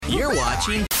You're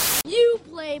watching. You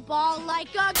play ball like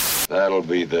a... That'll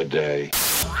be the day.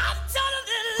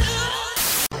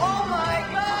 Oh my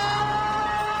God!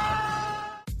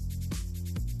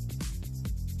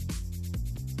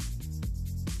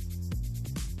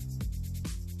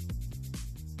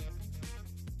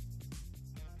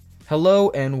 Hello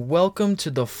and welcome to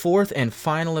the fourth and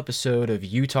final episode of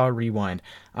Utah Rewind.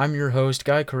 I'm your host,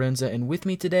 Guy Carenza, and with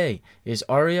me today is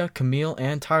Aria, Camille,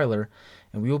 and Tyler,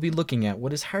 and we will be looking at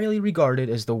what is highly regarded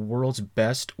as the world's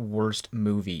best worst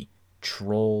movie,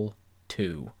 Troll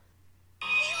 2.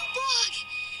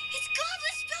 It's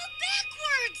Goblin spelled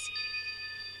backwards!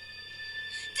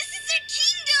 This is their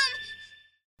kingdom!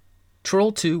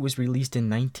 Troll 2 was released in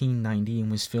 1990 and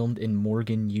was filmed in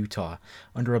Morgan, Utah,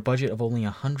 under a budget of only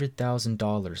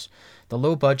 $100,000. The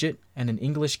low budget and an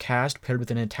English cast paired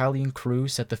with an Italian crew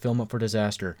set the film up for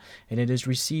disaster, and it has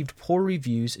received poor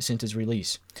reviews since its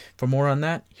release. For more on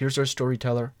that, here's our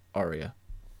storyteller, Aria.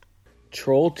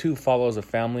 Troll 2 follows a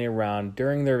family around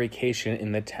during their vacation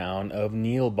in the town of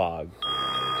Neilbog.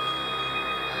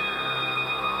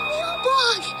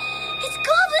 Neilbog! It's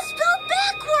Goblin spelled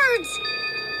backwards!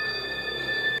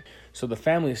 So the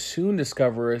family soon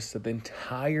discovers that the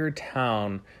entire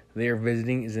town they are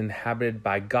visiting is inhabited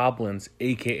by goblins,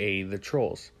 aka the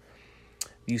trolls.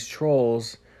 These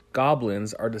trolls,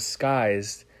 goblins, are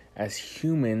disguised as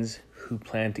humans who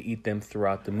plan to eat them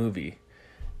throughout the movie.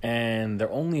 And their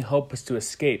only hope is to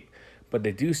escape, but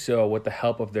they do so with the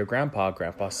help of their Grandpa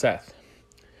Seth.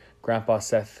 Grandpa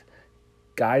Seth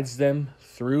guides them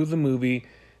through the movie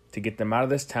to get them out of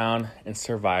this town and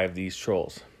survive these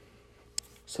trolls.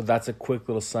 So that's a quick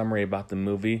little summary about the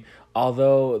movie.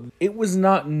 Although it was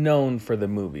not known for the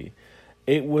movie.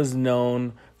 It was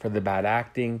known for the bad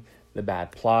acting, the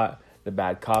bad plot, the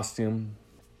bad costume.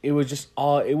 It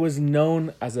was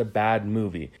known as a bad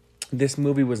movie. This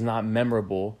movie was not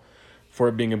memorable for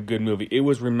it being a good movie. It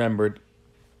was remembered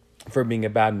for being a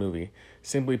bad movie.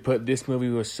 Simply put, this movie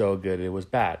was so good it was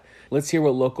bad. Let's hear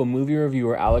what local movie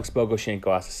reviewer Alex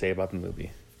Bogoshenko has to say about the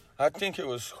movie. I think it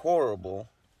was horrible.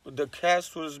 The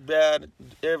cast was bad.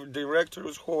 The director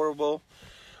was horrible.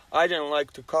 I didn't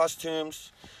like the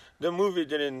costumes. The movie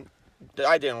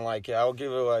I didn't like it. I'll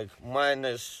give it like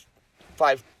minus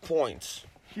 5 points.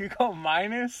 You go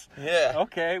minus? Yeah.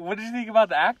 Okay, what did you think about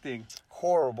the acting?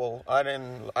 Horrible. I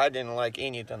didn't like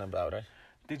anything about it.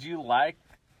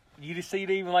 You just say you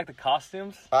didn't even like the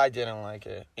costumes? I didn't like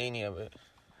it. Any of it.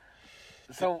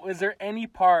 So is there any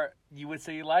part you would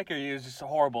say you like, or it was just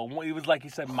horrible? It was like you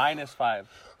said, minus 5.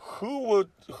 Who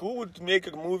would make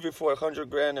a movie for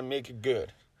 $100,000 and make it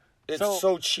good? It's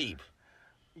so cheap.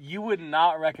 You would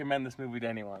not recommend this movie to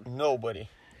anyone? Nobody.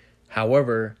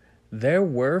 However, there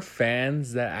were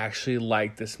fans that actually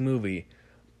liked this movie,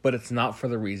 but it's not for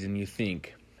the reason you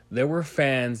think. There were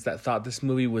fans that thought this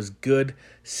movie was good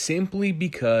simply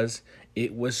because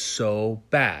it was so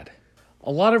bad.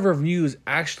 A lot of reviews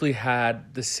actually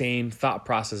had the same thought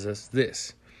process as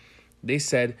this. They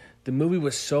said the movie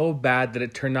was so bad that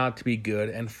it turned out to be good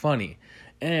and funny.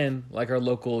 And like our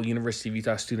local University of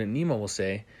Utah student Nemo will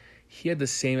say, he had the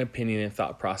same opinion and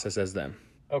thought process as them.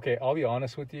 Okay, I'll be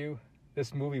honest with you.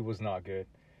 This movie was not good.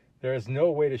 There is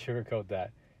no way to sugarcoat that.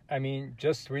 I mean,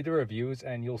 just read the reviews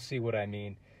and you'll see what I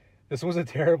mean. This was a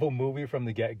terrible movie from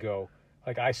the get-go.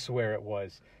 Like, I swear it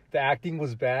was. The acting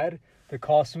was bad, the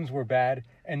costumes were bad,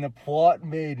 and the plot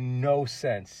made no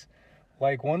sense.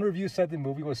 Like, one review said the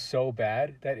movie was so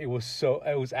bad that it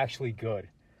was actually good.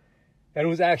 That it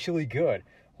was actually good.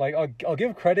 Like, I'll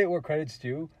give credit where credit's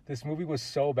due. This movie was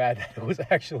so bad that it was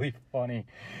actually funny.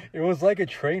 It was like a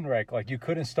train wreck. Like, you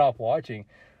couldn't stop watching.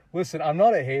 Listen, I'm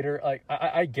not a hater. Like,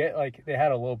 I get, like, they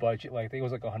had a low budget. Like, I think it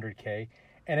was like $100K.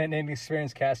 And an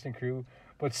inexperienced cast and crew.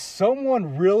 But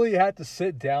someone really had to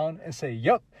sit down and say,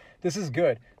 yup, this is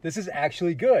good. This is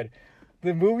actually good.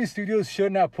 The movie studios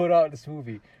shouldn't have put out this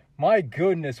movie. My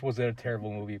goodness, was it a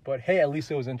terrible movie. But hey, at least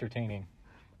it was entertaining.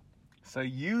 So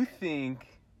you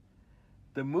think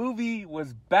the movie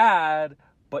was bad,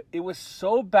 but it was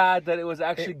so bad that it was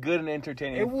actually good and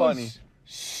entertaining and funny. It was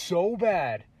so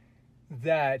bad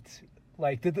that,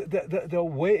 like, the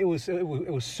way it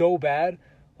was so bad,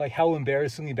 like how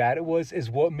embarrassingly bad it was, is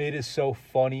what made it so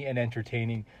funny and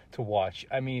entertaining to watch.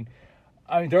 I mean,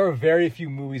 there are very few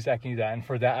movies that can do that, and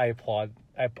for that I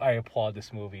applaud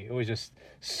this movie. It was just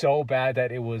so bad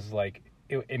that it was like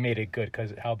it made it good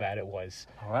because how bad it was.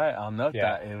 All right, I'll note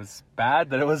that. It was bad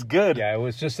that it was good. Yeah, it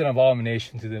was just an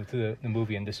abomination to the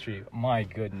movie industry. My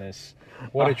goodness.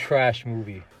 What a trash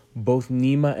movie. Both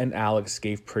Nima and Alex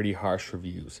gave pretty harsh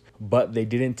reviews, but they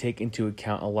didn't take into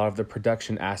account a lot of the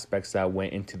production aspects that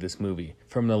went into this movie.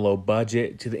 From the low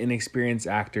budget, to the inexperienced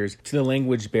actors, to the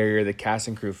language barrier the cast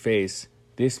and crew face,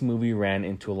 this movie ran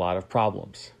into a lot of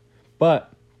problems.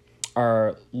 But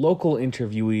our local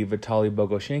interviewee, Vitaly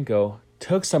Bogoshenko,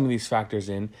 took some of these factors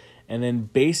in and then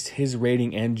based his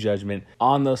rating and judgment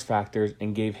on those factors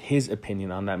and gave his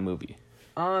opinion on that movie.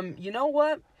 You know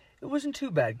what? It wasn't too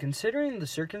bad, considering the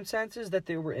circumstances that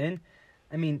they were in.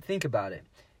 I mean, think about it.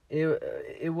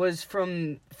 It was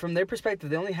from their perspective,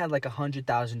 they only had like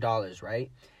 $100,000,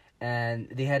 right? And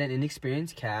they had an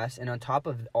inexperienced cast, and on top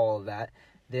of all of that,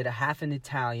 they had a half an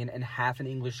Italian and half an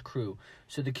English crew.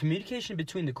 So the communication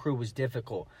between the crew was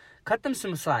difficult. Cut them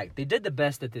some slack. They did the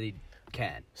best that they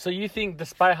can. So you think,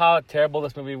 despite how terrible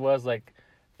this movie was, like,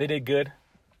 they did good?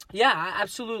 Yeah,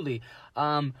 absolutely.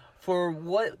 For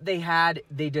what they had,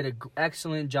 they did an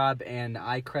excellent job, and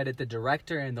I credit the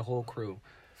director and the whole crew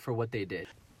for what they did.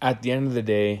 At the end of the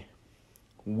day,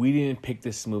 we didn't pick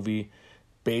this movie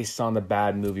based on the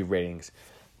bad movie ratings,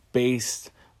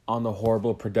 based on the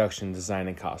horrible production design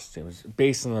and costumes,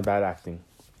 based on the bad acting.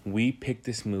 We picked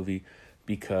this movie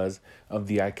because of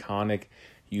the iconic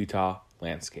Utah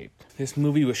landscape. This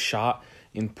movie was shot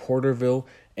in Porterville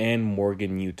and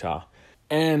Morgan, Utah.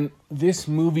 And this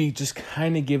movie just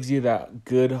kind of gives you that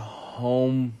good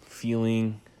home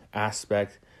feeling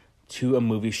aspect to a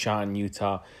movie shot in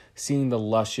Utah. Seeing the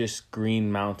luscious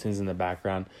green mountains in the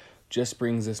background just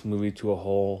brings this movie to a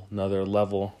whole nother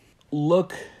level.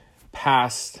 Look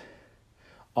past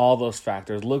all those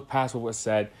factors. Look past what was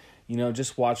said.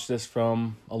 Just watch this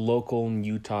from a local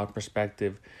Utah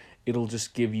perspective. It'll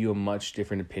just give you a much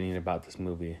different opinion about this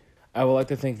movie. I would like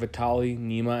to thank Vitaly,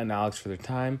 Nima, and Alex for their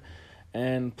time.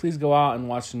 And please go out and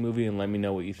watch the movie and let me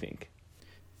know what you think.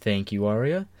 Thank you,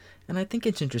 Arya. And I think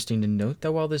it's interesting to note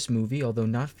that while this movie, although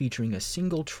not featuring a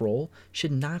single troll,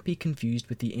 should not be confused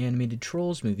with the animated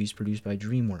Trolls movies produced by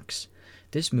DreamWorks.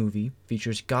 This movie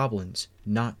features goblins,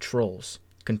 not trolls.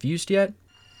 Confused yet?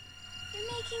 You're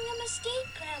making a mistake,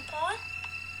 Grandpa.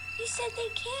 You said they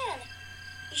can.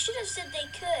 You should have said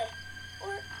they could.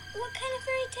 Or what kind of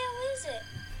fairy tale is it?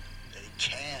 They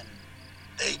can.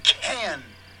 They can.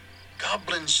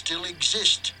 Goblins still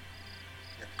exist.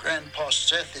 Your Grandpa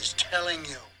Seth is telling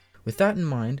you. With that in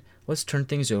mind, let's turn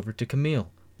things over to Camille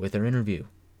with our interview.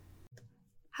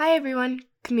 Hi everyone,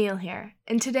 Camille here,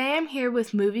 and today I'm here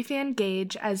with movie fan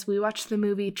Gage as we watch the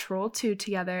movie Troll 2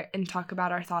 together and talk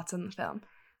about our thoughts on the film.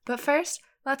 But first,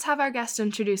 let's have our guest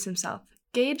introduce himself.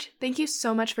 Gage, thank you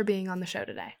so much for being on the show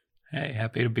today. Hey,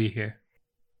 happy to be here.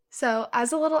 So,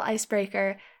 as a little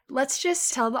icebreaker, let's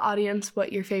just tell the audience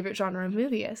what your favorite genre of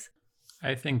movie is.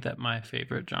 I think that my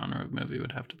favorite genre of movie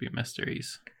would have to be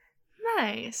mysteries.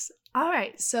 Nice. All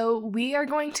right, so we are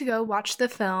going to go watch the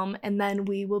film, and then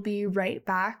we will be right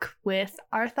back with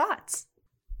our thoughts.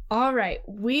 All right,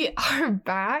 we are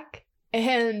back,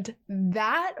 and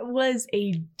that was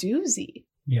a doozy.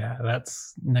 Yeah,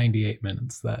 that's 98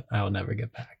 minutes that I'll never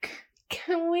get back.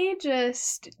 Can we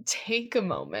just take a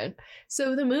moment?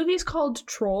 So the movie's called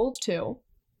Troll 2,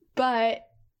 but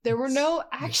there were no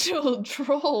actual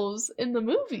trolls in the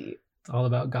movie. It's all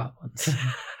about goblins.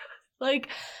 Like,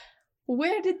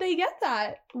 where did they get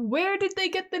that? Where did they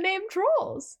get the name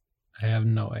Trolls? I have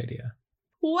no idea.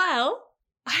 Well,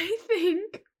 I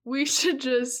think we should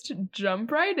just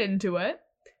jump right into it.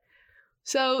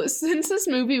 So, since this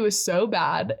movie was so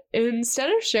bad,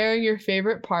 instead of sharing your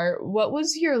favorite part, what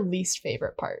was your least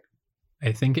favorite part?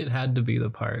 I think it had to be the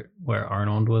part where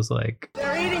Arnold was like,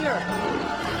 They're eating her!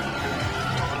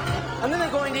 And then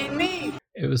they're going to eat me!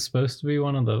 It was supposed to be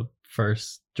one of the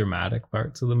first dramatic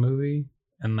parts of the movie,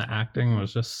 and the acting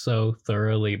was just so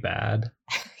thoroughly bad.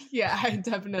 Yeah, I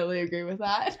definitely agree with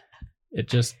that. It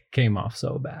just came off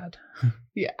so bad.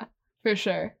 Yeah, for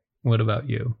sure. What about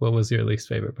you? What was your least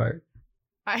favorite part?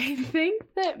 I think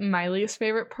that my least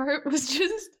favorite part was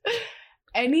just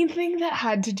anything that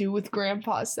had to do with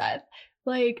Grandpa Seth.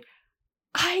 Like,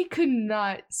 I could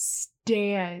not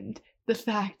stand the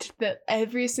fact that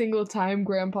every single time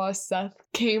Grandpa Seth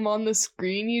came on the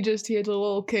screen, you just hear the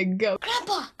little kid go,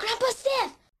 Grandpa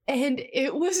Seth! And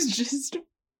it was just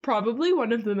probably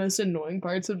one of the most annoying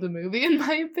parts of the movie, in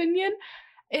my opinion.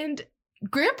 And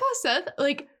Grandpa Seth,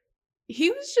 like, he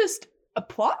was just a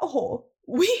plot hole.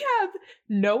 We have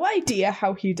no idea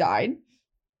how he died.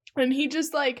 And he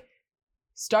just, like,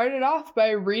 started off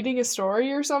by reading a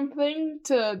story or something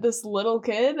to this little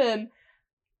kid, and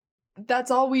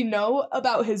that's all we know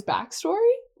about his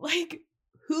backstory? Like,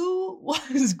 who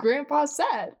was Grandpa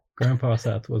Seth? Grandpa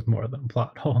Seth was more than a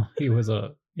plot hole. He was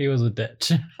a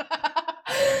ditch.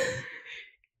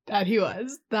 That he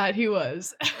was. That he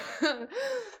was.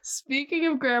 Speaking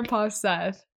of Grandpa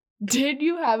Seth, did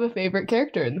you have a favorite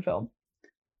character in the film?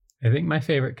 I think my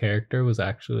favorite character was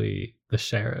actually the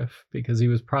sheriff, because he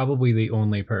was probably the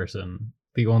only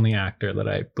actor that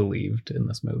I believed in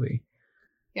this movie.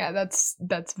 Yeah,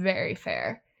 that's very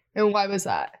fair. And why was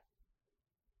that?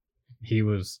 He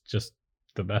was just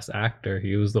the best actor.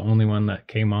 He was the only one that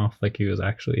came off like he was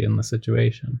actually in the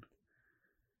situation.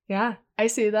 Yeah, I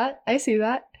see that.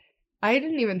 I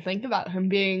didn't even think about him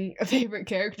being a favorite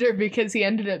character because he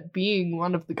ended up being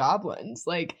one of the goblins.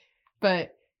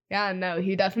 But yeah, no,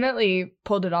 he definitely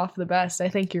pulled it off the best. I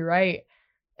think you're right.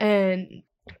 And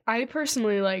I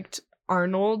personally liked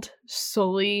Arnold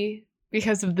solely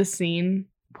because of the scene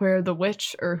where the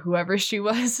witch or whoever she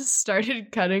was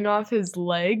started cutting off his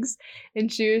legs,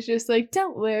 and she was just like,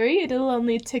 "Don't worry, it'll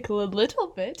only tickle a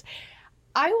little bit."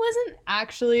 I wasn't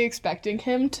actually expecting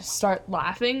him to start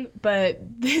laughing, but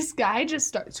this guy just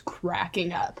starts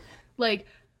cracking up. Like,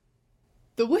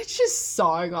 the witch is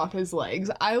sawing off his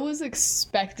legs. I was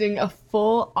expecting a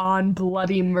full-on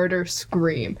bloody murder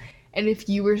scream. And if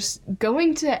you were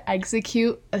going to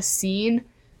execute a scene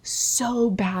so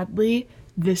badly,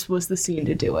 this was the scene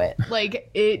to do it. Like,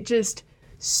 it just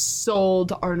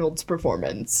sold Arnold's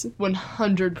performance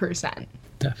 100%.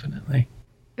 Definitely.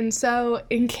 And so,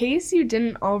 in case you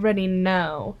didn't already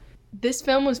know, this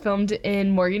film was filmed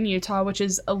in Morgan, Utah, which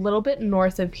is a little bit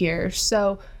north of here.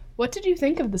 So, what did you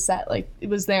think of the set? Like,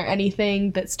 was there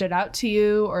anything that stood out to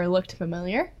you or looked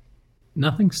familiar?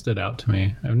 Nothing stood out to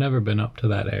me. I've never been up to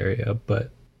that area,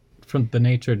 but from the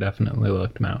nature definitely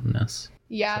looked mountainous.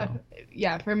 Yeah,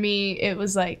 yeah, for me, it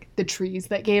was like the trees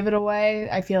that gave it away.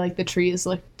 I feel like the trees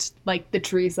looked like the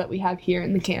trees that we have here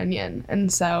in the canyon.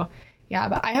 And so, yeah,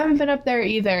 but I haven't been up there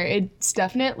either. It's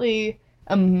definitely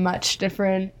a much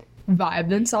different vibe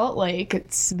than Salt Lake.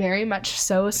 It's very much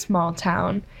so a small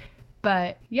town.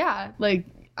 But yeah, like,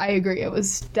 I agree. It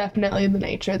was definitely the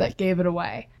nature that gave it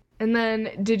away. And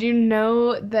then, did you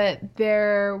know that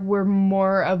there were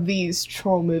more of these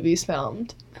troll movies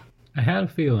filmed? I had a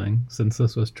feeling, since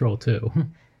this was Troll 2.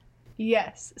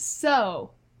 Yes,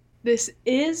 so this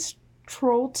is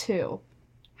Troll 2.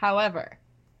 However,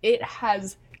 it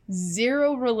has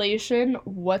zero relation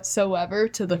whatsoever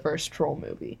to the first Troll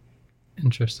movie.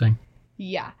 Interesting.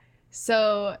 Yeah,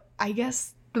 so I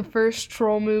guess the first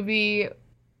Troll movie,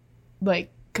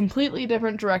 like, completely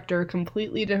different director,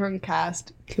 completely different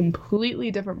cast,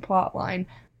 completely different plot line.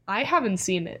 I haven't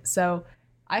seen it, so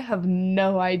I have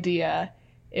no idea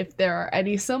if there are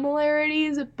any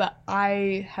similarities, but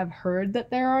I have heard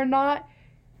that there are not.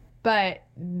 But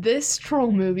this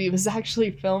Troll movie was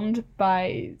actually filmed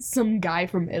by some guy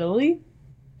from Italy,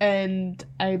 and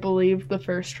I believe the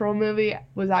first Troll movie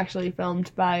was actually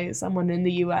filmed by someone in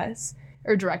the US,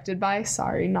 or directed by,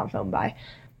 sorry, not filmed by.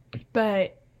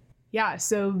 But yeah,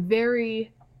 so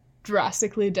very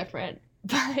drastically different.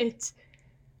 But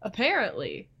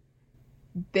apparently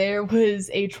there was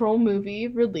a Troll movie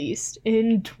released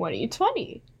in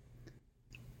 2020.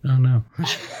 Oh no.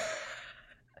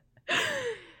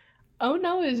 Oh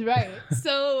no is right.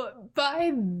 So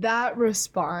by that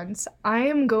response, I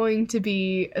am going to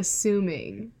be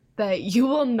assuming that you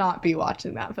will not be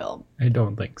watching that film. I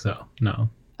don't think so, no.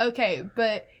 Okay,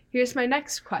 but here's my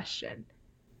next question.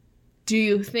 Do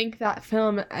you think that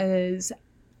film is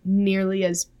nearly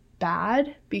as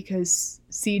bad because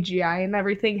CGI and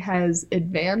everything has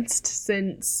advanced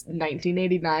since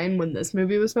 1989 when this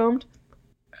movie was filmed?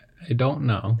 I don't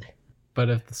know. But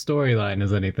if the storyline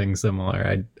is anything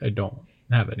similar, I don't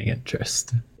have any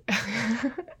interest.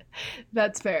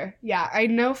 That's fair. Yeah, I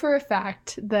know for a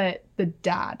fact that the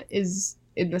dad is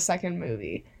in the second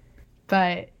movie,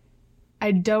 but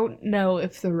I don't know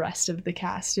if the rest of the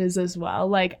cast is as well.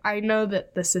 Like, I know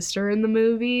that the sister in the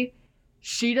movie,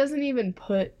 she doesn't even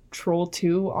put Troll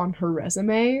 2 on her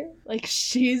resume. Like,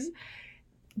 she's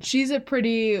a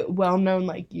pretty well-known,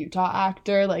 like, Utah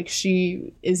actor. Like,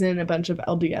 she is in a bunch of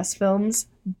LDS films.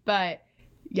 But,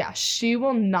 yeah, she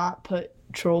will not put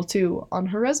Troll 2 on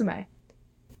her resume.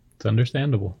 It's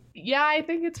understandable. Yeah, I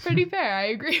think it's pretty fair. I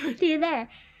agree with you there.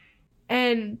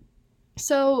 And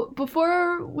so,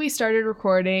 before we started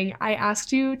recording, I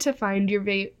asked you to find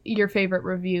your favorite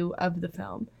review of the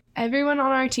film. Everyone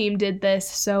on our team did this,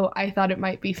 so I thought it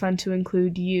might be fun to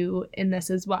include you in this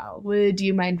as well. Would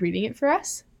you mind reading it for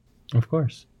us? Of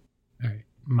course. All right.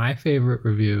 My favorite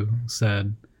review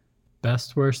said,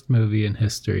 "Best worst movie in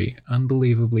history.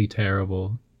 Unbelievably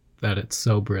terrible that it's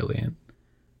so brilliant.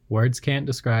 Words can't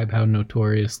describe how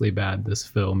notoriously bad this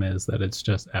film is that it's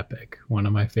just epic. One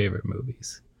of my favorite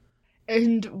movies."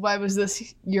 And why was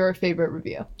this your favorite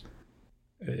review?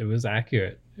 It was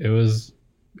accurate. It was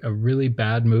a really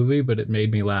bad movie, but it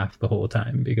made me laugh the whole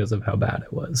time because of how bad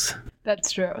it was.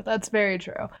 That's true. That's very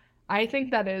true. I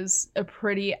think that is a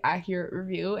pretty accurate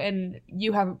review, and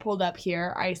you have it pulled up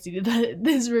here. I see that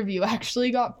this review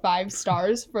actually got 5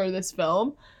 stars for this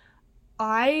film.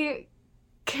 I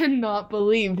cannot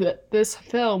believe that this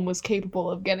film was capable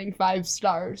of getting 5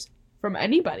 stars from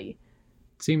anybody.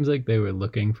 It seems like they were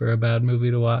looking for a bad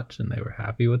movie to watch, and they were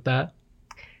happy with that.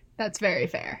 That's very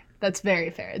fair. That's very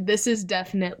fair. This is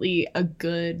definitely a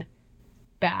good,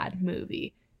 bad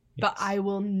movie. But I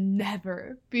will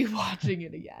never be watching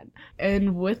it again.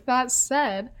 And with that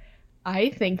said, I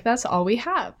think that's all we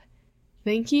have.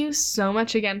 Thank you so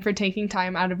much again for taking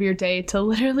time out of your day to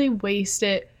literally waste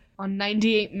it on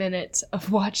 98 minutes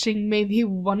of watching maybe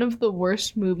one of the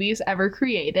worst movies ever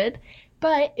created.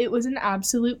 But it was an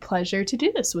absolute pleasure to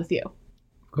do this with you.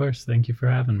 Of course, thank you for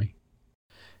having me.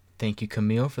 Thank you,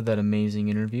 Camille, for that amazing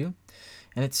interview.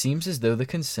 And it seems as though the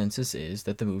consensus is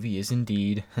that the movie is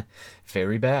indeed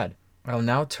very bad. I'll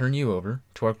now turn you over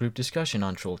to our group discussion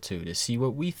on Troll 2 to see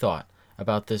what we thought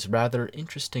about this rather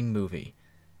interesting movie.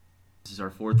 This is our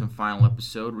 4th and final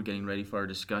episode. We're getting ready for our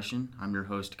discussion. I'm your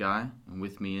host, Guy, and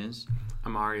with me is...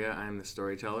 I'm Arya, I'm the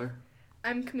storyteller.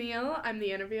 I'm Camille, I'm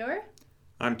the interviewer.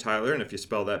 I'm Tyler, and if you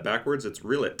spell that backwards, it's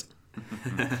Rillet.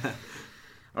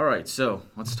 All right, so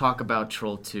let's talk about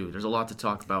Troll 2. There's a lot to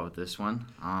talk about with this one.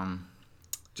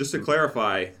 Just to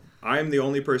clarify, I'm the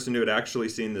only person who had actually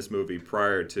seen this movie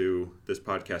prior to this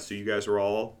podcast, so you guys were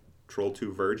all Troll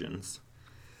 2 virgins.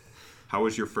 How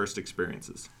was your first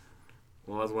experiences?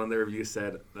 Well, as one of the reviews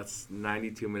said, that's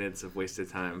 92 minutes of wasted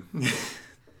time.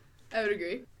 I would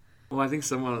agree. Well, I think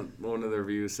one of the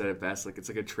reviews said it best. Like, it's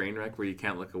like a train wreck where you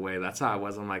can't look away. That's how I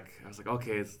was. I was like,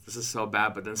 okay, this is so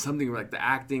bad. But then something like the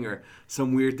acting or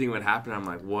some weird thing would happen. I'm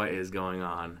like, what is going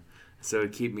on? So it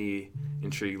would keep me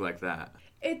intrigued like that.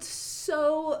 It's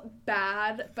so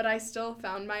bad, but I still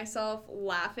found myself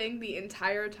laughing the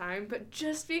entire time, but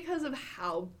just because of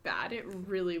how bad it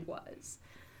really was.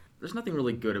 There's nothing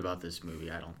really good about this movie,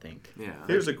 I don't think. Yeah.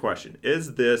 Here's a question.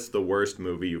 Is this the worst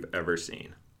movie you've ever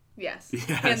seen? Yes.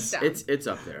 Yes. It's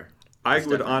up there. I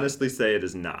would honestly say it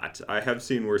is not. I have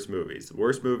seen worse movies.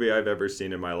 Worst movie I've ever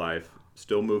seen in my life,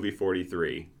 still movie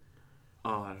 43. Oh,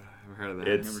 I haven't heard of that.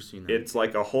 I've never seen that. It's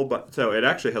like a whole bunch. So it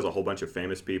actually has a whole bunch of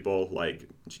famous people like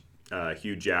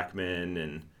Hugh Jackman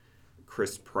and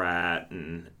Chris Pratt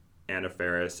and Anna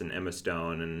Faris and Emma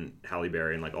Stone and Halle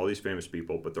Berry and like all these famous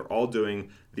people, but they're all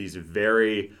doing these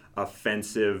very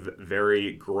offensive,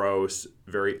 very gross,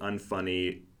 very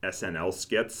unfunny SNL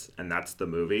skits, and that's the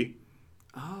movie.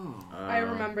 Oh. I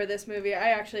remember this movie. I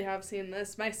actually have seen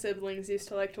this. My siblings used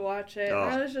to like to watch it. Oh.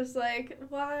 I was just like,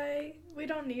 why? We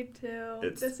don't need to.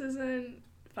 This isn't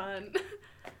fun.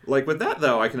 Like with that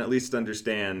though, I can at least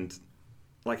understand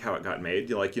like how it got made.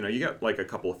 You got like a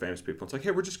couple of famous people. It's like,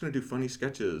 hey, we're just going to do funny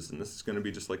sketches, and this is going to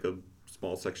be just like a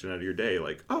small section out of your day.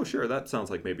 Like, oh, sure, that sounds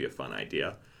like maybe a fun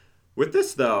idea. With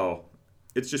this though,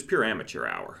 it's just pure amateur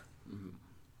hour. Mm-hmm.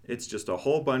 It's just a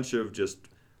whole bunch of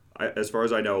as far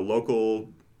as I know, local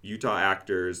Utah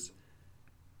actors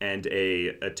and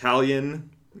a Italian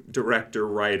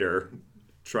director-writer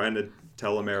trying to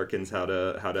tell Americans how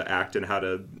to act and how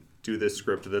to do this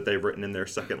script that they've written in their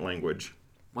second language.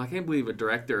 Well, I can't believe a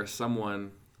director or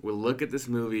someone will look at this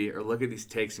movie or look at these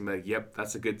takes and be like, yep,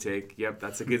 that's a good take. Yep,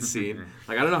 that's a good scene.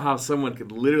 Like, I don't know how someone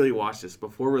could literally watch this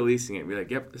before releasing it and be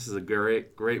like, yep, this is a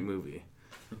great movie.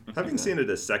 Having seen it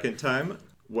a second time,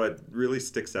 what really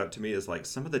sticks out to me is like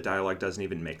some of the dialogue doesn't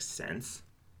even make sense,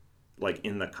 like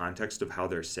in the context of how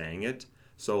they're saying it.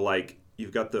 So like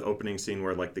you've got the opening scene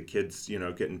where like the kid's,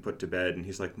 getting put to bed and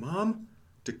he's like, Mom,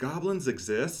 do goblins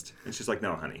exist? And she's like,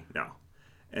 no, honey, no.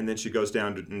 And then she goes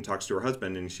down and talks to her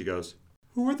husband and she goes,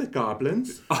 who are the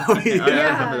goblins? Oh, yeah.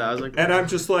 I remember that. I was like, and I'm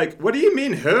just like, what do you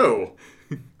mean who?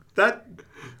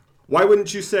 Why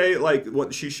wouldn't you say, like,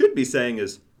 what she should be saying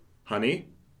is, honey,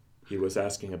 he was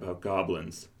asking about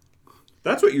goblins.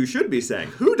 That's what you should be saying.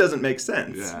 Who doesn't make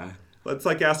sense? Yeah. That's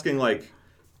like asking, like,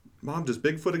 Mom, does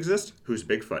Bigfoot exist? Who's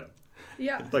Bigfoot?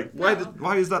 Yeah. Like,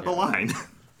 why is that the line?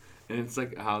 And it's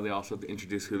like how they also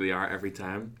introduce who they are every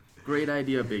time. Great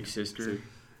idea, big sister.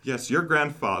 Yes, your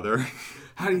grandfather.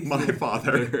 How do you my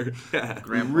father. Yeah.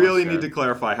 We really need to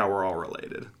clarify how we're all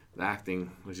related. The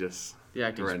acting was just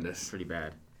horrendous. Pretty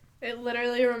bad. It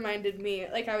literally reminded me,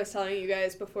 like I was telling you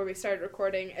guys before we started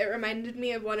recording, it reminded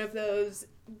me of one of those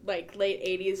like late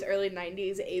 80s, early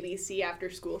 90s ABC after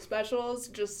school specials.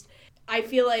 Just, I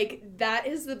feel like that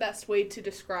is the best way to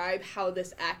describe how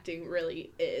this acting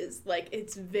really is. Like,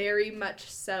 it's very much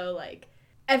so like,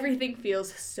 everything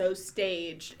feels so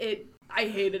staged. I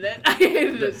hated it. I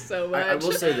hated it so much. I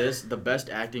will say this: the best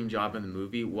acting job in the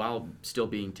movie, while still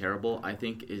being terrible, I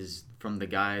think, is from the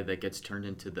guy that gets turned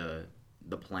into the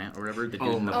plant or whatever. The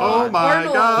dude in the oh my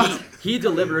God! He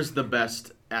delivers the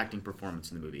best acting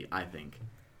performance in the movie, I think.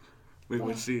 Wait,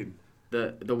 which scene?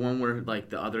 The one where like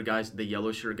the other guys, the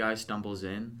yellow shirt guy, stumbles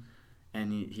in,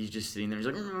 and he's just sitting there. He's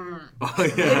like, oh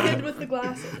yeah, the kid with the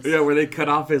glasses. Yeah, where they cut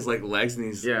off his like legs and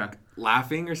he's yeah.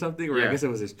 laughing or something. Or I guess it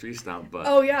was his tree stump. But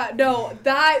oh yeah, no,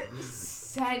 that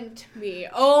sent me.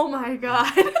 Oh my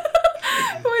God, when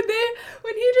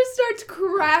he just starts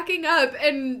cracking up,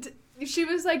 and she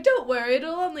was like, "Don't worry,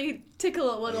 it'll only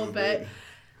tickle a little bit,"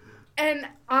 and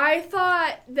I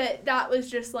thought that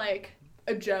was just like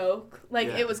a joke, like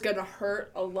it was gonna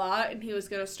hurt a lot, and he was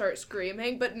gonna start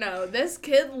screaming. But no, this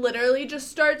kid literally just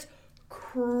starts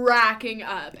cracking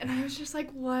up, and I was just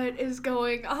like, what is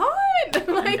going on?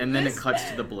 Like, and then it cuts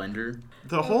to the blender.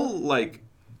 The whole like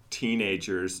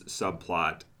teenagers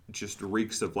subplot just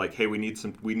reeks of like, hey, we need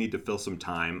to fill some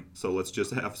time, so let's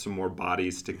just have some more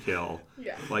bodies to kill.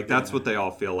 Yeah. Like that's what they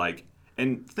all feel like.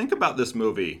 And think about this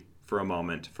movie for a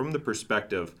moment from the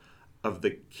perspective of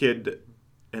the kid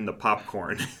and the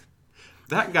popcorn.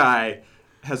 That guy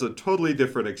has a totally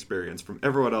different experience from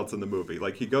everyone else in the movie.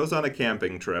 Like, he goes on a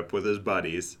camping trip with his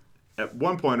buddies. At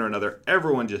one point or another,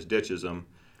 everyone just ditches him.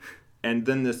 And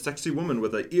then this sexy woman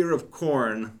with an ear of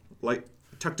corn, like,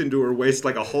 tucked into her waist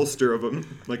like a holster of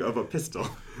a pistol.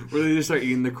 Where they just start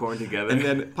eating the corn together. And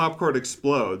then popcorn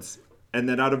explodes. And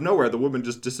then out of nowhere, the woman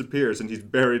just disappears and he's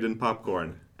buried in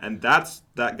popcorn. And that's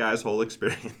that guy's whole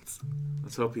experience.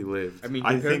 Let's hope he lived. I mean,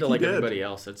 compared to like everybody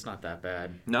else, it's not that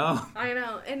bad. No. I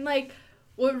know. And like,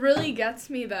 what really gets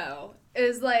me though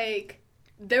is like,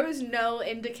 there was no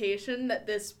indication that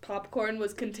this popcorn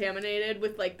was contaminated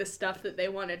with like the stuff that they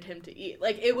wanted him to eat.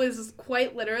 Like, it was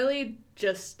quite literally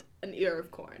just an ear of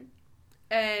corn.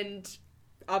 And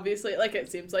obviously, like,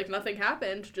 it seems like nothing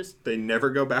happened. Just they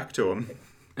never go back to him.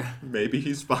 Maybe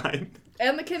he's fine.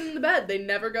 And the kid in the bed. They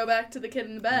never go back to the kid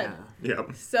in the bed. Yeah.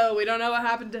 Yep. So we don't know what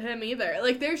happened to him either.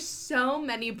 Like, there's so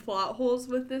many plot holes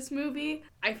with this movie.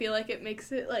 I feel like it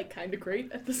makes it, like, kind of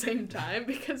great at the same time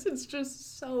because it's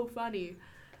just so funny.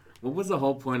 What was the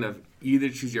whole point of either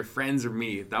choose your friends or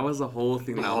me? That was the whole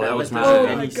thing that was missing.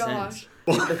 Oh my gosh.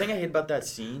 The thing I hate about that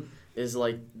scene is,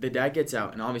 like, the dad gets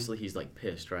out, and obviously he's, like,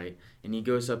 pissed, right? And he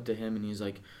goes up to him, and he's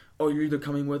like, oh, you're either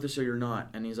coming with us or you're not.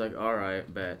 And he's like, all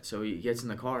right, bet. So he gets in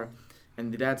the car,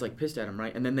 and the dad's, like, pissed at him,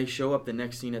 right? And then they show up the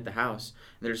next scene at the house,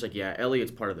 and they're just like, yeah, Elliot's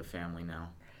part of the family now.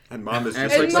 And mom is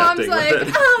just accepting of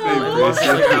it.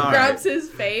 Oh, grabs his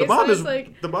face.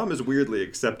 The mom is weirdly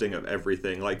accepting of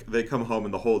everything. Like, they come home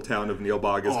and the whole town of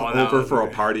Neilbog is over for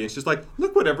a party, and she's like,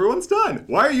 look what everyone's done.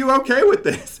 Why are you okay with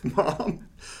this, Mom?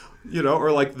 You know,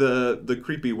 or like the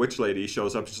creepy witch lady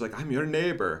shows up. She's like, I'm your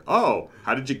neighbor. Oh,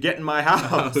 how did you get in my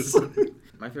house?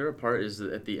 My favorite part is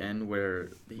at the end where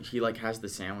he like has the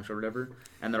sandwich or whatever,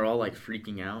 and they're all like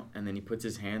freaking out, and then he puts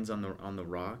his hands on the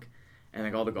rock, and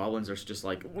like all the goblins are just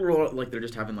like they're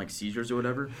just having like seizures or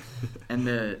whatever,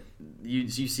 and you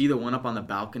see the one up on the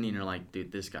balcony, and you're like,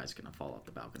 dude, this guy's gonna fall off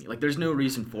the balcony. Like, there's no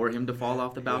reason for him to fall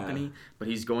off the balcony, but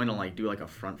he's going to like do like a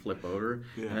front flip over,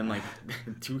 and then like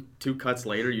two cuts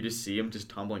later, you just see him just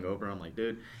tumbling over. I'm like,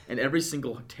 dude. In every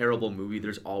single terrible movie,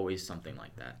 there's always something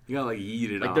like that. You gotta like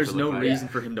eat it like, off. There's no reason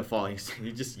for him to fall.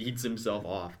 He just eats himself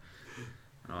off.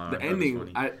 The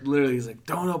ending, he's like,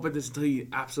 don't open this until you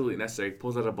absolutely necessary. He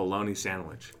pulls out a bologna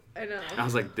sandwich. I know. I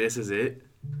was like, this is it?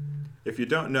 If you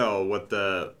don't know what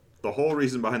the whole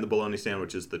reason behind the bologna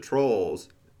sandwich is, the trolls,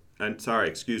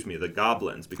 the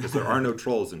goblins, because there are no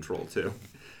trolls in Troll 2.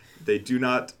 They do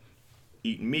not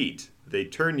eat meat. They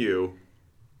turn you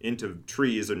into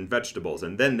trees and vegetables,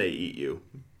 and then they eat you,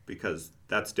 because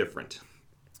that's different.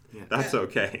 Yeah. That's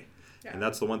okay. Yeah. And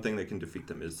that's the one thing that can defeat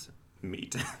them is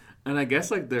meat. And I guess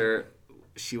like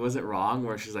she wasn't wrong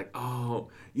where she's like, oh,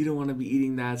 you don't want to be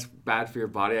eating that, it's bad for your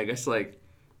body. I guess like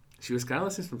she was kind of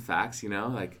listening to some facts, you know,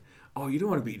 like, oh, you don't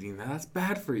want to be eating that, that's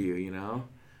bad for you, you know.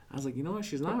 I was like, you know what,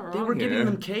 she's not wrong. They were giving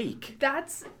them cake.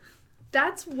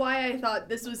 That's why I thought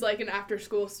this was like an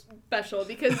after-school special,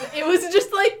 because it was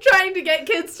just like trying to get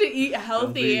kids to eat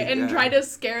healthy and try to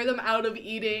scare them out of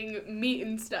eating meat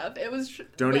and stuff. It was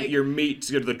don't eat your meat.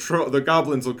 The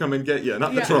goblins will come and get you,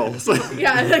 not the trolls.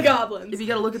 Yeah, the goblins. If you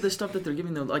gotta look at the stuff that they're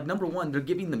giving them, like number one, they're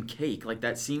giving them cake. Like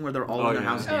that scene where they're all in their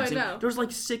house dancing. I know. There's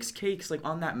like 6 cakes like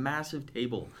on that massive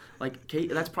table. Like cake,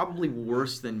 that's probably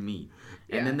worse than meat.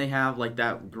 And then they have like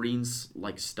that green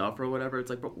like stuff or whatever. It's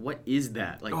like, bro, what is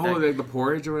that? Like like the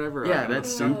porridge or whatever. Yeah,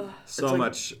 that's soup. So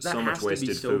much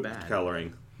wasted food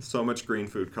coloring. So much green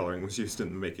food coloring was used in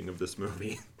the making of this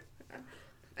movie.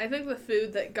 I think the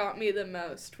food that got me the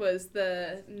most was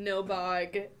the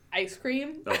Nilbog ice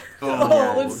cream.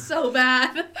 Oh, it's so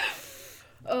bad.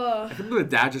 I can't believe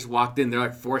the dad just walked in. They're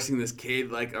like forcing this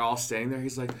kid, like all staying there.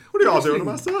 He's like, "What are y'all doing to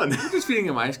my son?" We're just feeding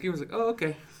him ice cream. I was like, "Oh,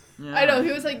 okay." Yeah. I know,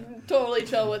 he was like totally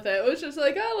chill with it. It was just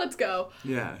like, oh, let's go.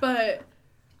 Yeah. But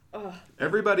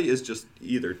everybody is just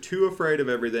either too afraid of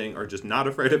everything or just not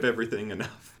afraid of everything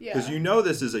enough. Yeah. Because you know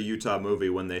this is a Utah movie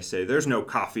when they say there's no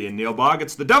coffee in Nilbog,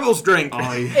 it's the devil's drink.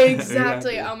 Oh, yeah.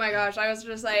 Exactly. Oh my gosh. I was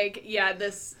just like, yeah,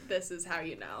 this is how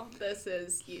you know. This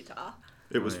is Utah.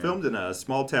 It was filmed in a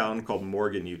small town called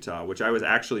Morgan, Utah, which I was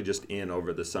actually just in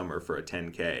over the summer for a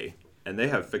 10K. And they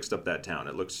have fixed up that town.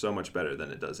 It looks so much better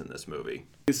than it does in this movie.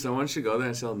 Someone should go there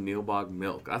and sell Nilbog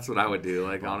milk. That's what I would do,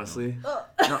 like, honestly. No,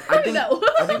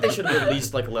 I think they should have at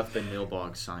least like left the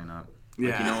Nilbog sign up. Like,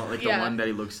 Yeah. you know, like the one that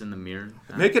he looks in the mirror.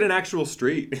 Make it an actual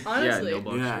street. Honestly. Yeah,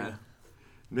 Nilbog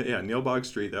Street. Yeah, Nilbog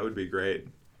Street. That would be great.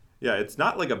 Yeah, it's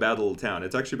not like a bad little town.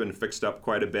 It's actually been fixed up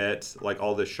quite a bit. Like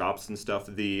all the shops and stuff.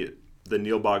 The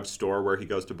Nilbog store where he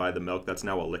goes to buy the milk, that's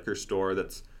now a liquor store.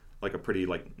 That's like a pretty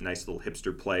like nice little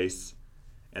hipster place.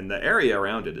 And the area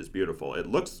around it is beautiful. It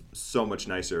looks so much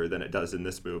nicer than it does in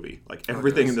this movie. Like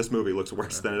everything in this movie looks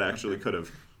worse than it actually could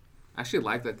have. I actually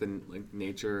like that the like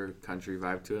nature country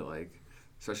vibe to it, like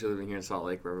especially living here in Salt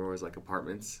Lake where everywhere's like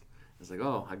apartments. It's like,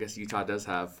 oh, I guess Utah does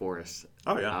have forests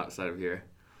outside of here.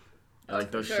 I like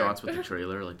those shots with the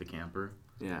trailer, like the camper.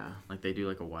 Yeah. Like they do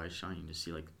like a wide shot, you just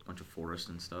see like a bunch of forest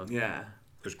and stuff. Yeah.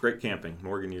 There's great camping,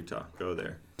 Morgan, Utah. Go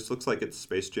there. This looks like it's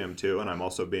Space Jam 2, and I'm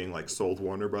also being like sold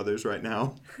Warner Brothers right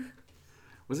now.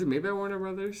 Was it made by Warner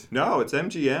Brothers? No, it's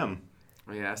MGM.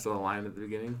 Oh yeah, I saw the line at the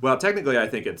beginning. Well, technically, I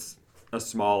think it's a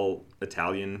small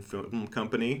Italian film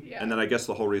company, and then I guess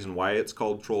the whole reason why it's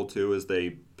called Troll 2 is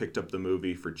they picked up the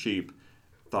movie for cheap,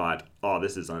 thought, oh,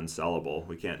 this is unsellable.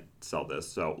 We can't sell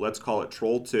this, so let's call it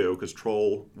Troll 2 because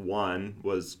Troll 1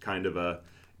 was kind of a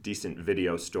decent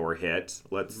video store hit.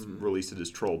 Let's release it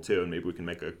as Troll 2 and maybe we can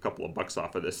make a couple of bucks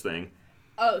off of this thing.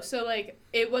 Oh, so like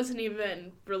it wasn't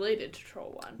even related to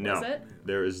Troll 1, was it?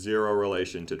 There is zero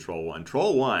relation to Troll 1.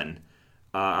 Troll 1,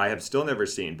 I have still never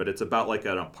seen, but it's about like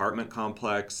an apartment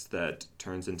complex that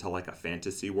turns into like a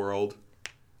fantasy world.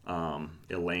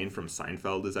 Elaine from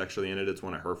Seinfeld is actually in it. It's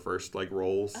one of her first like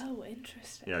roles. Oh,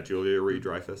 interesting. Yeah, Julia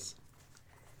Louis-Dreyfus.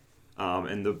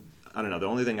 And I don't know, the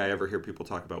only thing I ever hear people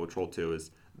talk about with Troll 2 is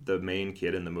the main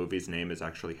kid in the movie's name is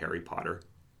actually Harry Potter.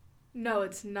 No,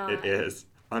 it's not. It is.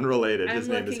 Unrelated. His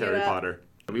name is Harry Potter.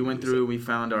 We went through, we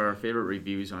found our favorite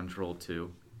reviews on Troll 2.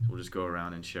 So we'll just go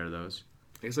around and share those.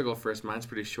 I guess I'll go first. Mine's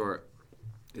pretty short.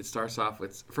 It starts off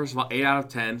with, first of all, 8 out of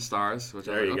 10 stars, which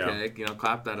there I'm like, okay, you know,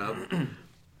 clap that up.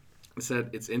 It said,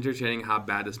 it's entertaining how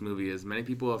bad this movie is. Many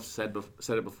people have said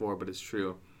it before, but it's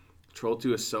true. Troll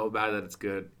 2 is so bad that it's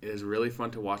good. It is really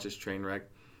fun to watch this train wreck.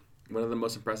 One of the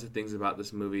most impressive things about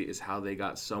this movie is how they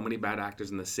got so many bad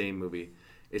actors in the same movie.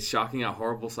 It's shocking how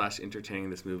horrible / entertaining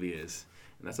this movie is.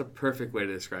 And that's a perfect way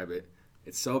to describe it.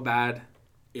 It's so bad,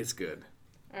 it's good.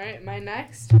 All right, my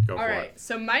next. Go All for right, it.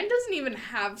 so mine doesn't even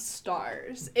have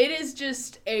stars. It is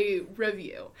just a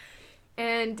review.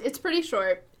 And it's pretty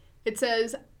short. It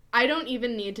says, I don't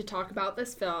even need to talk about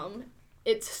this film.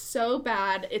 It's so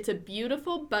bad, it's a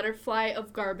beautiful butterfly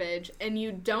of garbage, and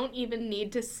you don't even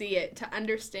need to see it to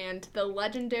understand the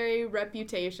legendary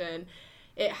reputation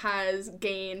it has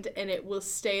gained, and it will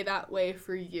stay that way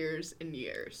for years and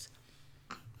years.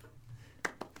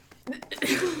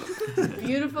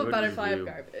 Beautiful Good butterfly review. of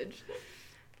garbage.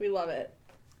 We love it.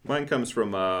 Mine comes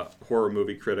from horror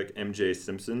movie critic M.J.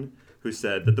 Simpson, who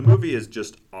said that the movie is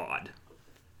just odd.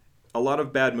 A lot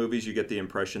of bad movies, you get the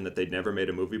impression that they'd never made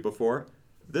a movie before.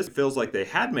 This feels like they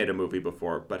had made a movie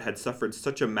before, but had suffered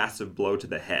such a massive blow to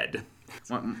the head.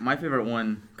 My favorite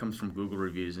one comes from Google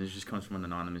reviews, and it just comes from an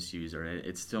anonymous user.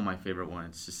 It's still my favorite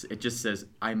one. It just says,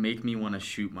 "I make me want to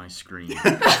shoot my screen."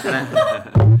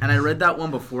 and I read that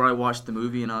one before I watched the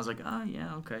movie, and I was like, "Oh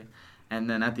yeah, okay." And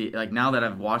then now that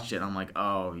I've watched it, I'm like,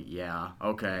 "Oh yeah,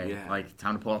 okay." Yeah. Like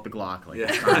time to pull out the Glock. Like,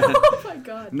 Yeah. Oh my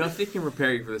god. Nothing can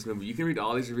prepare you for this movie. You can read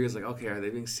all these reviews like, okay, are they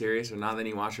being serious? Or now then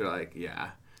you watch it like,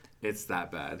 yeah, it's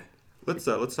that bad. Let's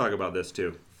talk about this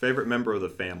too. Favorite member of the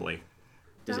family.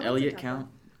 Does That was Elliot a tough count?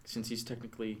 Since he's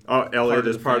technically Oh, Elliot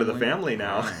is part of the family? family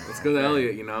now. Let's go to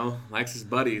Elliot, you know, likes his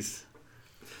buddies.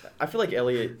 I feel like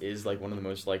Elliot is like one of the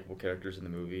most likable characters in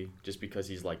the movie, just because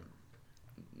he's like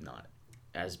not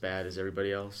as bad as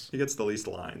everybody else. He gets the least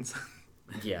lines.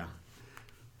 Yeah.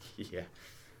 Yeah.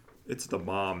 It's the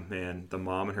mom, man. The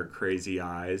mom and her crazy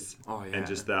eyes. Oh, yeah. And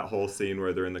just that whole scene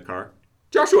where they're in the car.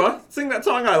 Joshua, sing that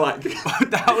song I like.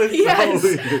 That was Yes. so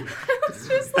weird. It's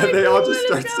just like, And they all what just is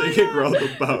start going singing on? Row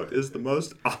the Boat. Is the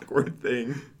most awkward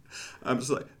thing. I'm just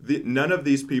like, none of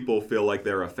these people feel like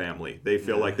they're a family. They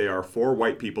feel like they are 4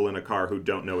 white people in a car who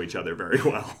don't know each other very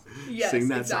well. Yes, Sing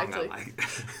that exactly. song I like.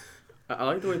 I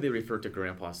like the way they refer to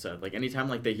Grandpa Seth. Like, anytime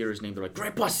like they hear his name, they're like,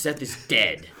 Grandpa Seth is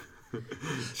dead.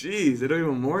 Jeez, they don't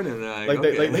even mourn him. Like,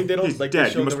 Okay. they don't He's like they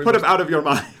dead. show You must the put him remote- out of your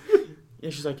mind. Yeah,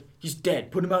 she's like, he's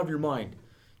dead. Put him out of your mind.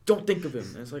 Don't think of him.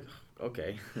 And it's like,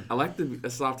 okay. I like the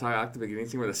soft tie. I like the beginning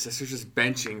scene where the sister's just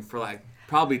benching for like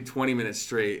probably 20 minutes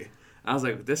straight. I was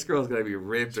like, this girl's gonna be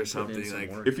ripped or something.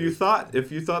 Like, If you thought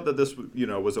that this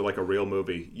was like a real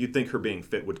movie, you'd think her being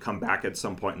fit would come back at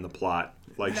some point in the plot.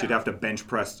 Like she'd have to bench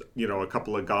press a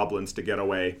couple of goblins to get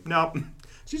away. Nope.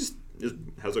 She just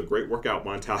has a great workout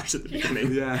montage at the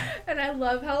beginning. Yeah. And I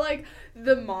love how like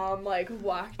the mom like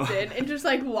walked in and just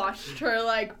like watched her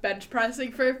like bench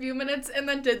pressing for a few minutes and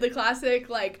then did the classic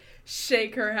like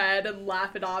shake her head and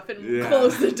laugh it off and Yeah.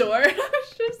 close the door. I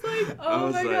was just like, oh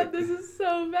was my like- god, this is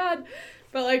so bad.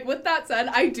 But like with that said,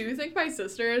 I do think my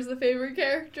sister is the favorite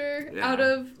character Yeah. out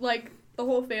of like the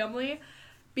whole family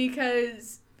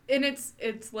because and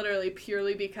it's literally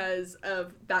purely because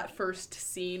of that first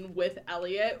scene with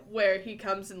Elliot where he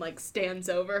comes and like stands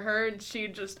over her and she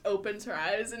just opens her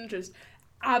eyes and just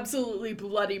absolutely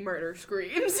bloody murder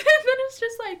screams and then it's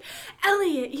just like,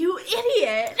 Elliot, you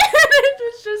idiot.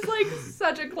 It was just like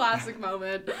such a classic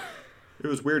moment. It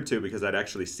was weird too because I'd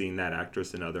actually seen that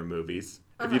actress in other movies.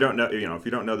 If you don't know, if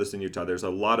you don't know this in Utah, there's a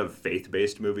lot of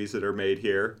faith-based movies that are made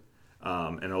here.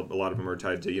 And a lot of them are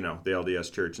tied to, the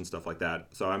LDS church and stuff like that.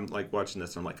 So I'm like watching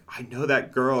this and I'm like, I know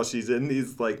that girl. She's in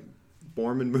these like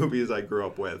Mormon movies I grew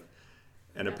up with.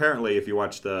 And apparently if you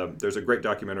watch there's a great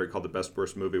documentary called The Best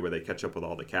Worst Movie where they catch up with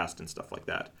all the cast and stuff like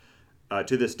that.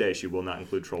 To this day, she will not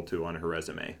include Troll 2 on her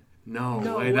resume. no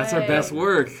way. That's her best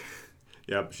work.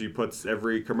 Yep, she puts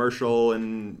every commercial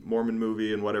and Mormon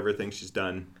movie and whatever thing she's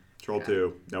done. Troll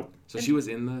 2, nope. So she was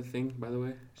in the thing, by the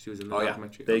way? She was in the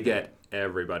documentary? They Okay. get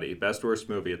everybody. Best Worst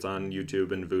Movie. It's on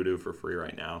YouTube and Vudu for free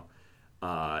right now.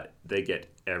 They get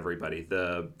everybody.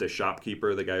 The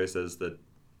shopkeeper, the guy who says that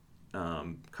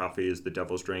coffee is the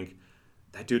devil's drink,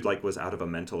 that dude like was out of a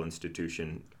mental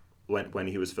institution when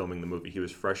he was filming the movie. He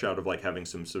was fresh out of like having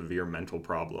some severe mental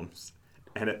problems.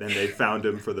 And they found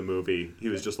him for the movie. He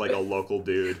was just like a local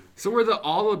dude. So were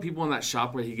all the people in that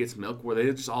shop where he gets milk, were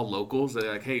they just all locals?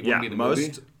 They're like, hey, you want to be in the most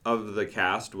movie? of the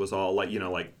cast was all like,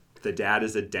 like the dad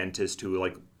is a dentist who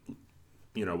like,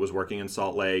 was working in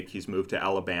Salt Lake. He's moved to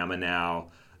Alabama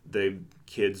now. The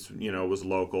kids, was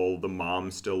local. The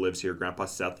mom still lives here. Grandpa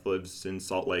Seth lives in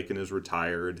Salt Lake and is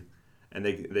retired. And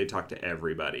they talk to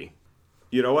everybody.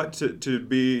 You know what? To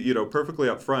be, perfectly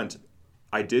upfront,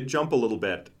 I did jump a little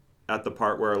bit at the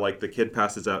part where like the kid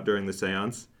passes out during the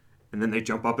seance and then they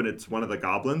jump up and it's one of the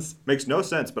goblins. Makes no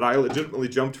sense, but I legitimately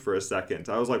jumped for a second.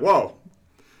 I was like, whoa.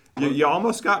 You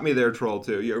almost got me there, Troll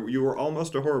 2. You were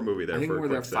almost a horror movie there. I think for a where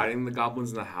they're quick sec. fighting the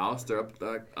goblins in the house, they're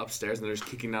upstairs and they're just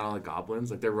kicking down all the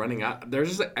goblins. Like they're running out. There's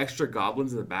just like extra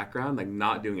goblins in the background, like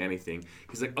not doing anything.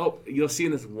 He's like, oh, you'll see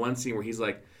in this one scene where he's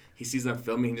like, he sees them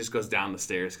filming, he just goes down the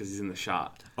stairs because he's in the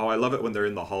shot. Oh, I love it when they're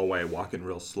in the hallway walking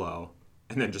real slow.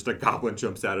 And then just a goblin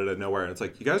jumps out of nowhere. And it's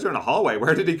like, you guys are in a hallway.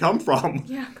 Where did he come from?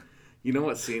 Yeah. You know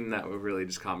what scene that really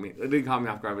just caught me? It didn't caught me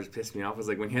off guard, but just pissed me off. Was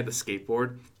like when he had the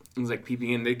skateboard. He was like peeping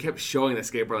in. They kept showing the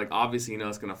skateboard, like obviously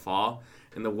it's gonna fall,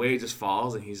 and the way it just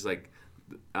falls, and he's like,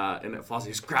 and it falls.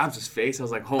 He just grabs his face. I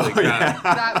was like, holy crap! Yeah.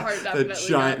 That part definitely The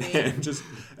giant got me. hand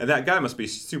and that guy must be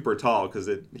super tall because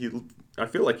I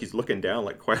feel like he's looking down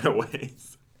like quite a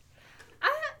ways. I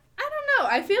don't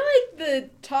know. I feel like the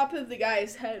top of the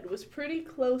guy's head was pretty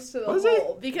close to the Was it?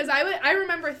 hole because I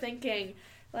remember thinking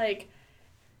like,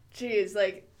 geez,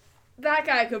 like that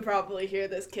guy could probably hear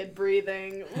this kid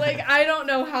breathing. Like I don't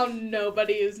know how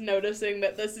nobody is noticing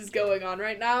that this is going on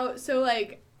right now. So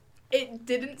like it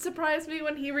didn't surprise me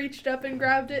when he reached up and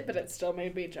grabbed it, but it still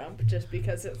made me jump just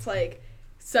because it's like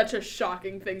such a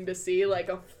shocking thing to see, like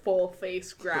a full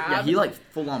face grab. Yeah, he like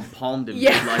full on palmed him.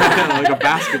 Yeah. Like a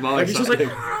basketball. Like or he's just like,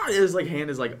 something. his like hand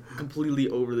is like completely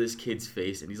over this kid's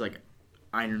face, and he's like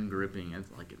iron gripping. It's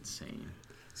like insane.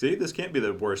 See, this can't be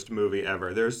the worst movie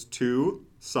ever. There's two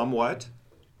somewhat,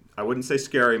 I wouldn't say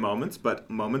scary moments, but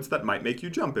moments that might make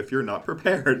you jump if you're not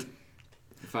prepared.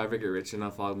 If I ever get rich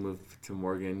enough, I'll move to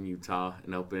Morgan, Utah,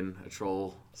 and open a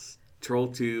Troll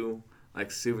 2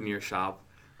 like souvenir shop.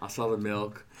 I'll sell the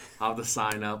milk. I'll have the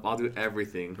sign up. I'll do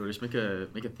everything. Or just make a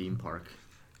theme park.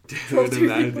 Dude,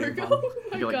 imagine Virgo? theme park. Oh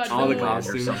my Make it like god, all the no.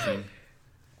 costumes. or something.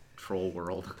 Troll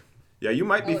World. Yeah, you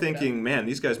might be I'll look it thinking, man,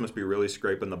 these guys must be really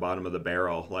scraping the bottom of the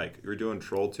barrel. Like, you're doing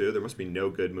Troll 2? There must be no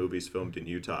good movies filmed in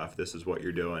Utah if this is what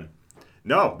you're doing.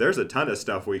 No, there's a ton of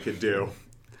stuff we could do.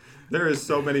 There is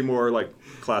so many more, like,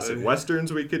 classic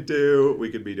westerns we could do.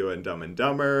 We could be doing Dumb and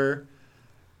Dumber.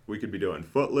 We could be doing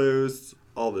Footloose.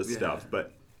 All this stuff.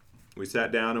 But we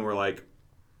sat down and we're like,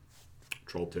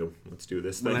 Troll 2. Let's do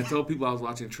this thing. When I told people I was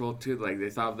watching Troll 2, like, they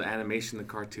thought of the animation, the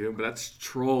cartoon, but that's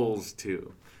Trolls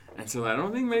 2. And so I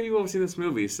don't think many people have seen this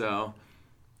movie, so...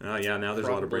 yeah, now there's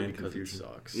a lot of brain confusion.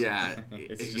 Sucks. Yeah,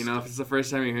 if it's the first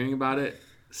time you're hearing about it,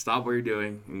 stop what you're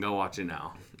doing and go watch it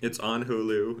now. It's on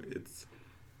Hulu. It's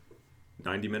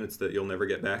 90 minutes that you'll never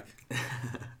get back.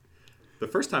 The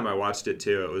first time I watched it,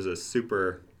 too, it was a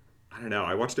super... I don't know.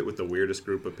 I watched it with the weirdest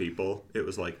group of people. It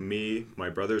was like me, my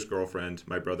brother's girlfriend.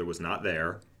 My brother was not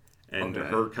there. And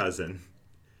her cousin.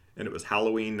 And it was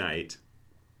Halloween night.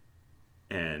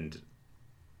 And...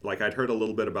 like, I'd heard a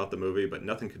little bit about the movie, but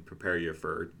nothing could prepare you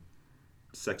for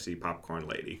sexy popcorn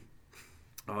lady.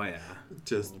 Oh, yeah.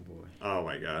 Just, oh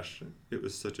my gosh. It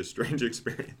was such a strange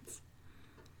experience.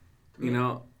 You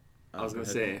know, I was going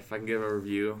to say, if I can give a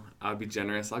review, I'd be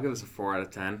generous. I'll give this a 4 out of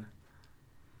 10.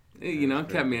 You know, it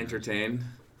kept me entertained.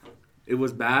 It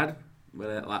was bad, but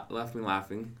it left me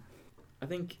laughing. I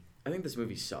think this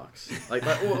movie sucks. Like,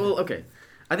 well, okay.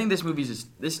 I think this movie's just,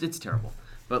 it's terrible.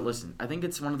 But listen, I think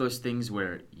it's one of those things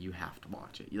where you have to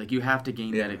watch it. Like, you have to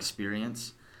gain that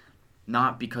experience,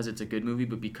 not because it's a good movie,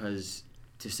 but because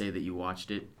to say that you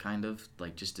watched it, kind of.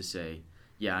 Like, just to say,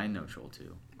 yeah, I know Troll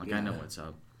 2. Like, I know what's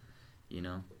up, you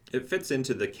know? It fits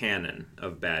into the canon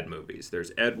of bad movies.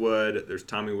 There's Ed Wood, there's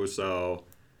Tommy Wiseau,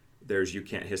 there's You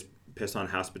Can't Piss on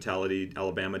Hospitality,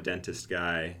 Alabama dentist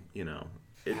guy, you know.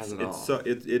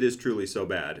 It is truly so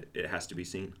bad, it has to be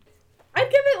seen. I'd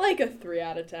give it like a 3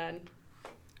 out of 10.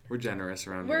 We're generous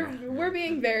around here. We're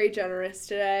being very generous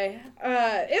today.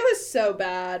 It was so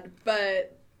bad,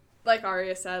 but like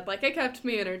Arya said, like, it kept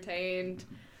me entertained.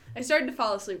 I started to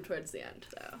fall asleep towards the end,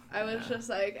 though. I was just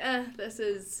like, this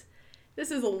is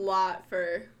a lot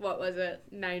for, what was it,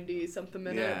 90-something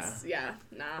minutes? Yeah,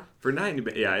 nah. For 90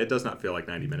 minutes, it does not feel like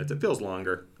 90 minutes. It feels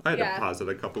longer. I had to pause it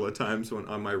a couple of times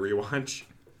on my rewatch.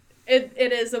 It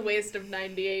is a waste of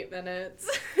 98 minutes.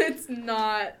 It's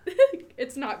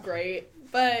not great,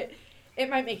 but it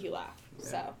might make you laugh. Yeah,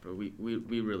 so. But we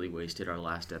really wasted our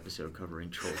last episode covering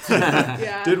Troll 2.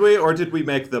 Yeah. Did we, or did we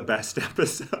make the best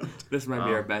episode? This might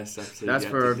be our best episode. That's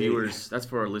for our viewers. That's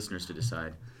for our listeners to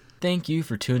decide. Thank you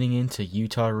for tuning in to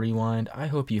Utah Rewind. I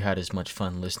hope you had as much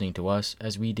fun listening to us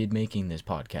as we did making this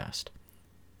podcast.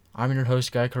 I'm your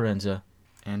host, Guy Carenza,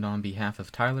 and on behalf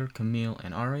of Tyler, Camille,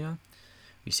 and Aria,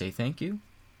 we say thank you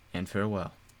and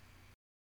farewell.